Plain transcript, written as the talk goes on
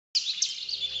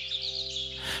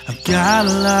I've got a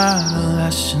lot of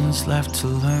lessons left to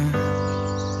learn,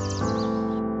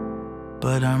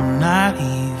 but I'm not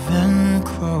even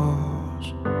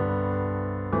close.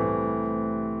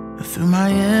 Through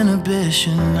my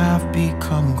inhibition, I've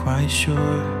become quite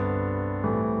sure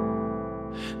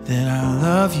that I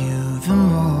love you the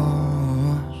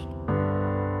most.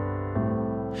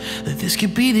 That this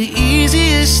could be the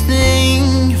easiest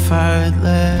thing if I'd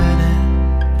let it,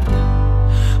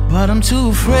 but I'm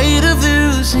too afraid of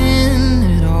losing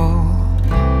it all.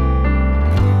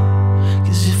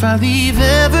 'Cause if I leave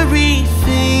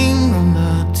everything on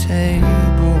the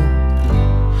table,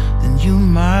 then you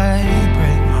might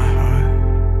break my heart.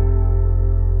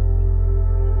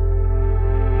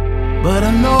 But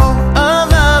I know a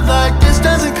love like this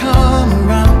doesn't come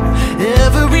around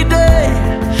every day,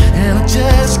 and I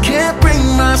just can't bring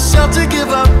myself to give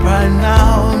up right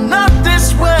now. Not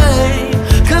this way,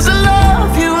 'cause I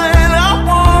love you and I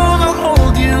wanna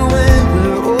hold you when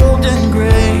we're old and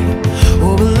gray.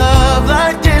 Oh, but love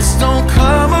like this don't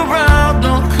come around,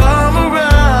 don't come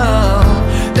around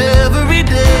every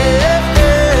day.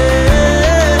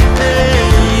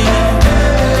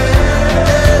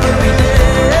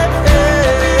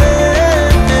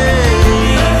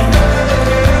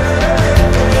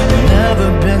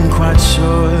 Quite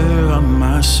sure of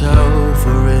myself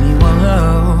or anyone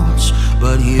else,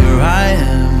 but here I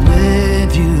am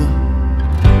with you.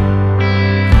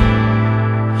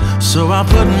 So I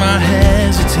put my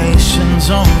hesitations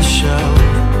on the shelf,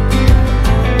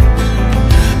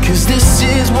 'cause this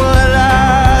is what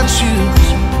I choose.